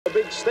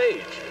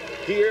stage.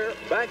 Here,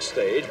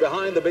 backstage,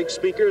 behind the big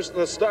speakers,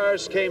 the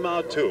stars came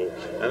out too,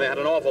 and they had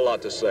an awful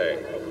lot to say.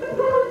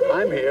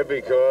 I'm here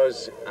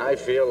because I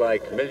feel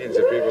like millions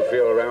of people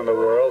feel around the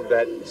world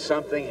that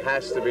something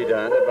has to be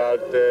done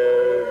about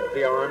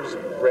the arms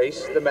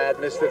race, the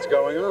madness that's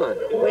going on.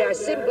 We are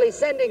simply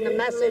sending the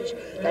message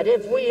that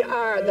if we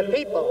are the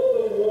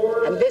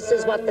people, and this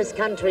is what this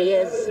country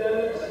is,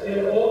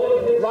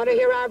 want to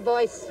hear our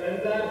voice?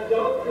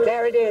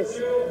 There it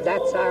is.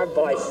 That's our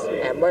voice,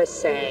 and we're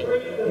saying,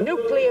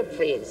 nuclear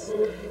freeze.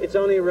 It's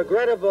only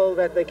regrettable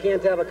that they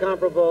can't have a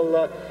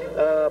comparable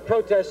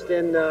protest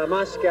in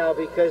Moscow,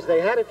 because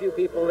they had a few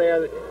people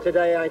there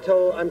today. I'm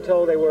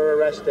told they were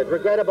arrested.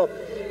 Regrettable.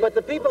 But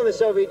the people in the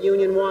Soviet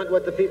Union want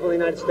what the people in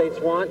the United States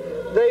want.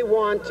 They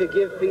want to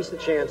give peace a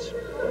chance.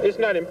 It's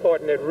not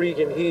important that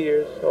Reagan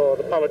hears or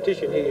the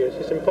politician hears.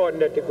 It's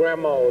important that the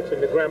grandmas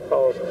and the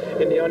grandpas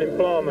and the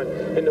unemployment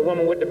and the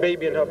woman with the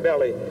baby in her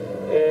belly,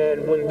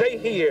 and when they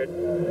hear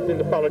it, then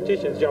the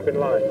politicians jump in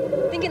line.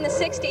 I think in the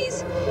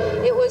 60s,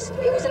 it was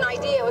an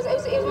idea. It was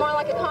more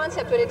like a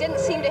concept, but it didn't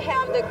seem to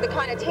have the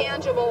kind of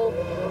tangible,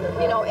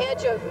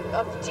 edge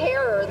of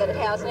terror that it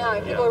has now.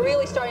 And people are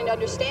really starting to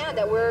understand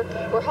that we're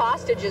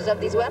hostages of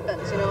these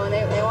weapons, and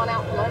they want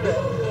out from under it.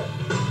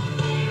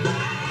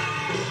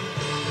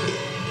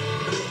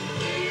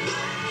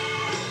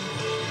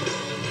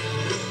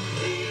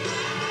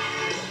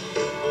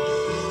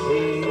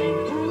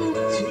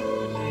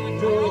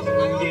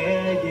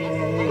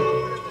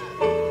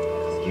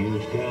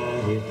 You've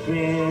got a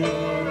friend.